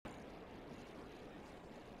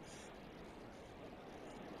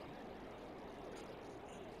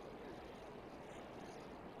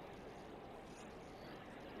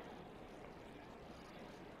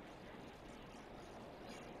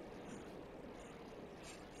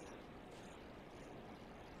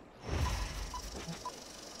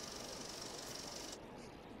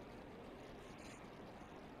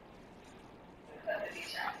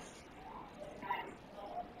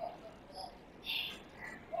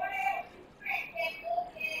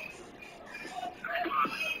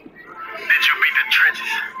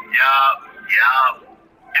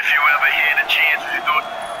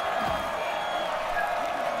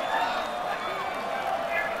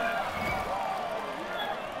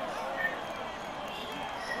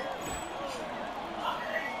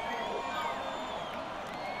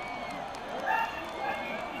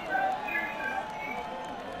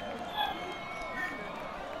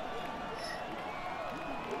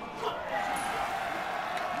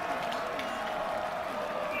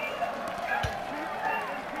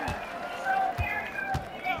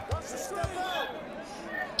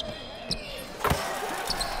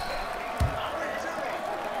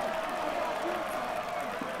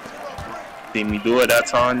See me do it that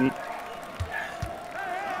time?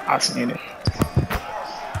 I seen it.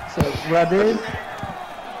 So what I did?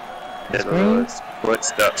 That was quick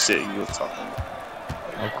step shit you was talking about.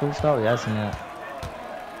 Oh, quick stop? Yeah, I seen that.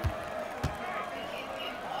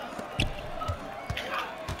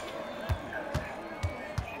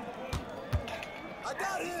 I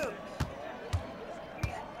got him.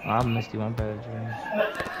 Oh, I missed you one better, Jimmy.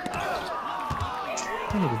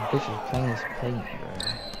 How many bitches playing this paint, bro?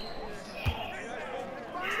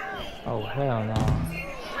 Oh, hell no.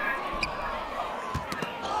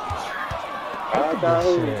 I got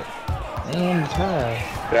This him. shit. Damn, trash.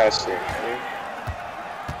 That shit, man.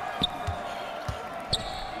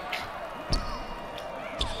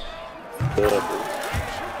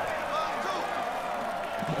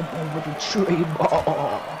 With the trade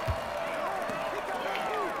ball.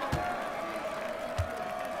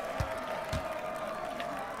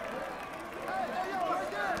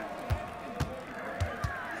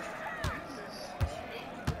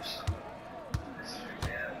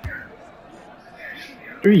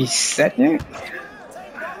 Three seconds?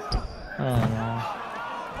 I don't know.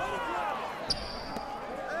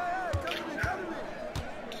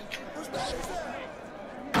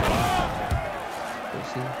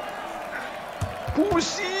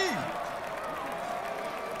 Pussy.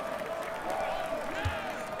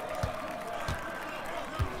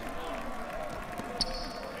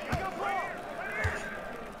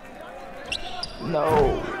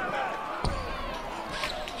 No.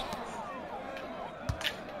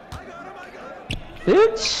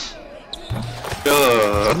 Bitch. No.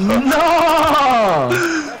 No.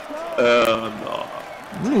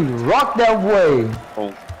 You need to rock that way.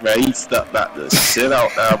 Oh, man, he stepped back the shit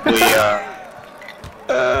out that boy.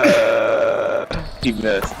 He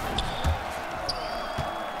missed.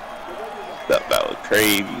 Step back was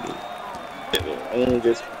crazy. It was only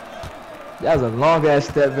just. That was a long ass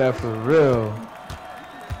step back for real.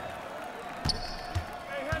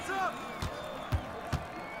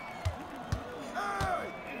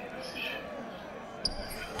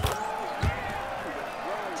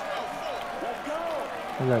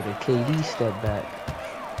 Like a KD step back.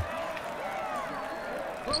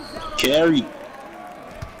 Carry.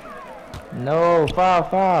 No,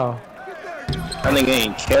 foul. That nigga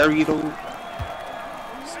ain't carry though.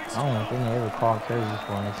 I don't think they ever called carries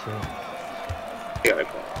before on this shit. He gotta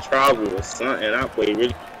go travel or something. That boy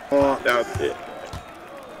really fucked out there.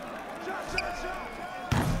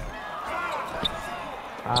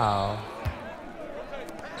 Wow.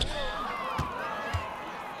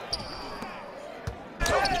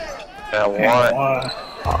 That one.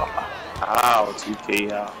 Ow,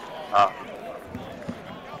 2K out.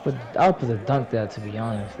 But I would have dunked that, to be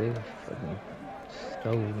honest. They fucking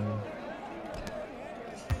stole me.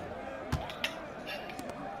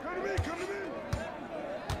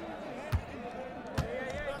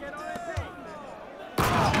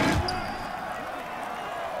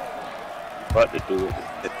 What to do with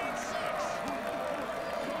it?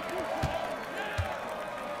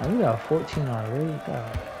 Oh, we got 14 already.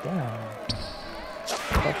 God damn.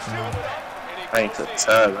 Fuck no. I ain't could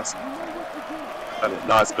tell. I did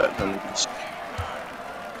not expect them to be shit.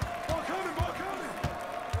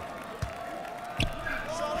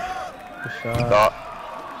 Good shot. Stop.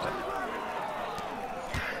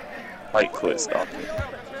 Right quick, stop it.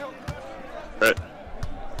 Right.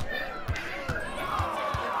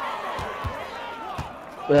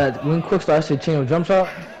 But when quick start, I said change jump shot.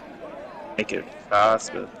 Make it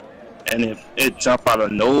faster. And it jump out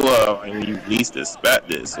of nowhere and you least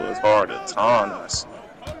expect it, so it's hard to time that shit.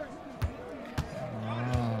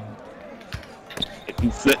 If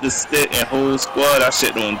you flip the stick and hold squad, that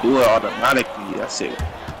shit don't do it automatically. That shit,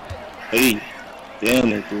 hey,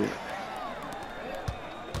 then it do it.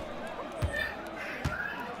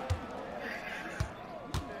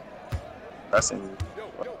 That's in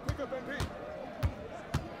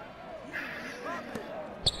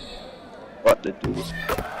what to do.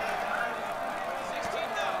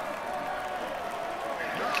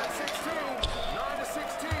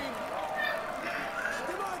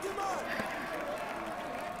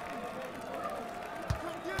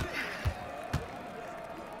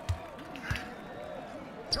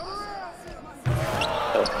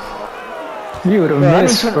 You would've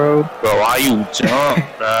missed, bro. Bro, why you jump,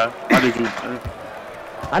 bro? Why did you jump?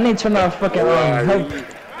 I need to turn off fucking help.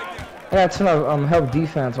 I gotta turn off help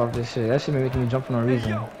defense off this shit. That shit be making me jump for no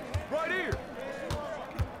reason.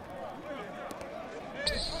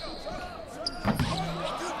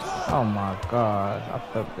 Oh my god, I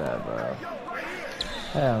fucked that, bro.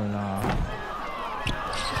 Hell no.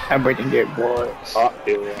 That boy can get bored. Oh,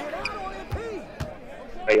 yeah.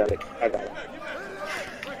 I got it. I got it.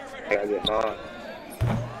 I gotta get mine.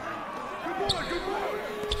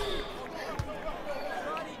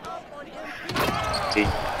 See.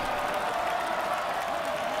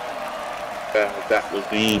 That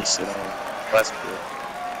Levine shit on Westbrook.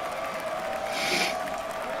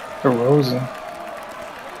 DeRozan.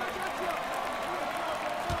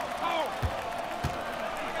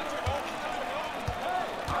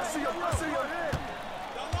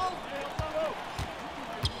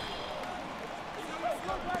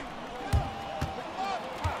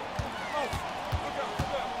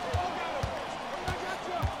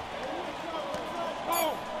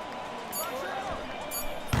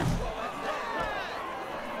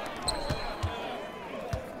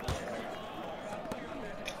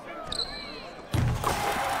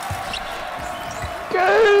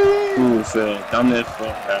 Ooh, Phil, dumb that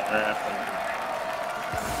fuck that ran from me.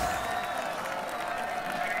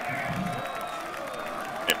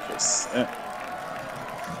 50%.